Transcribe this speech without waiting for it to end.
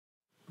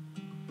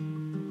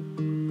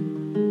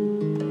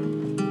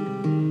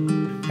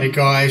Hey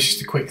guys,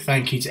 just a quick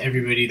thank you to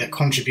everybody that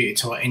contributed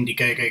to our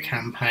Indiegogo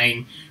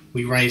campaign.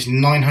 We raised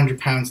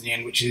 £900 in the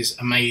end, which is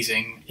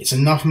amazing. It's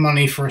enough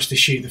money for us to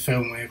shoot the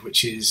film with,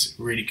 which is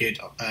really good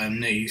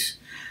news.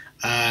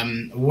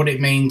 What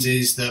it means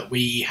is that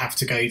we have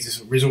to go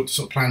to resort to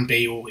sort of plan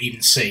B or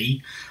even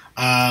C,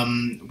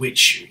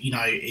 which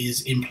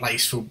is in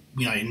place for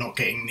not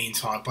getting the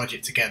entire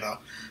budget together.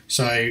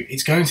 So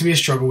it's going to be a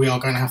struggle. We are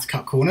going to have to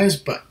cut corners,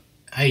 but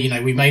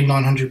hey, we made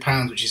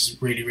 £900, which is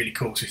really, really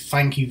cool. So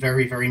thank you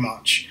very, very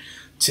much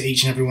to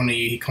each and every one of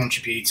you who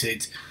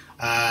contributed.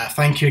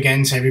 Thank you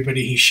again to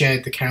everybody who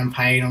shared the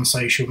campaign on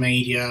social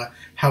media,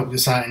 helped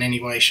us out in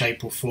any way,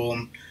 shape or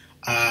form.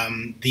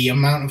 The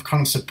amount of kind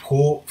of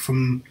support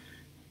from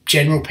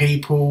general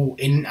people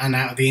in and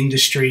out of the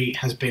industry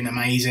has been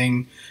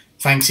amazing.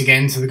 Thanks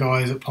again to the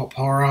guys at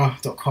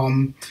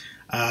pophorror.com.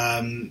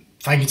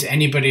 Thank you to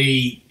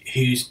anybody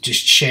who's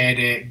just shared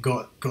it,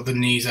 got the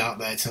news out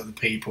there to other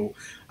people.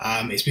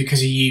 It's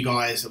because of you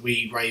guys that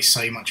we raise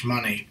so much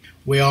money.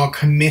 We are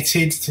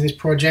committed to this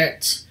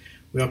project.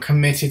 We are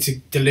committed to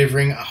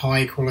delivering a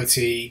high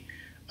quality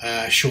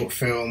short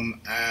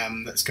film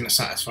that's going to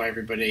satisfy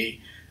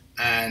everybody,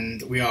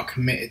 and we are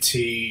committed to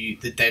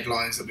the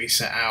deadlines that we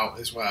set out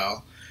as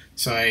well.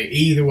 So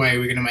either way,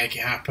 we're going to make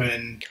it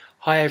happen.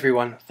 Hi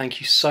everyone, thank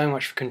you so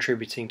much for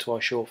contributing to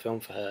our short film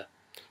for Her.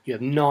 You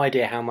have no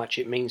idea how much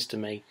it means to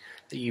me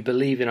that you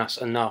believe in us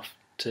enough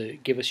to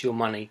give us your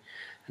money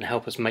and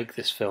help us make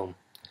this film.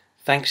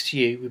 Thanks to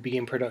you, we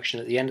begin production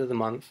at the end of the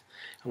month,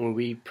 and we'll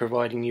be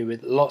providing you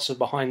with lots of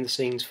behind the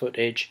scenes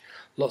footage,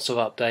 lots of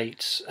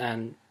updates,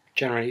 and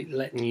generally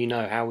letting you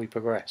know how we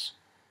progress.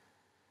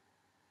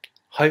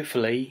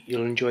 Hopefully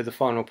you'll enjoy the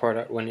final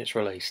product when it's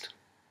released.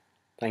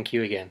 Thank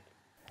you again.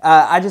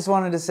 I just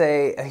wanted to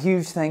say a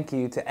huge thank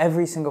you to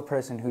every single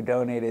person who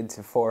donated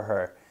to For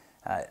Her.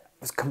 I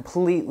was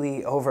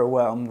completely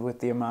overwhelmed with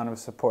the amount of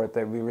support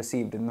that we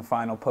received in the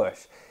final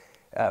push.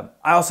 I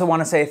also want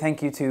to say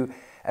thank you to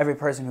every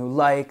person who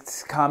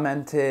liked,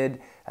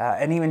 commented,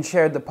 and even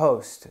shared the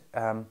post.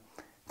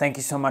 Thank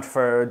you so much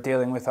for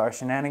dealing with our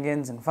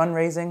shenanigans and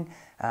fundraising,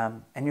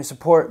 and your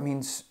support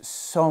means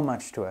so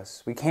much to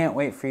us. We can't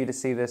wait for you to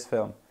see this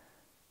film.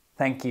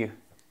 Thank you.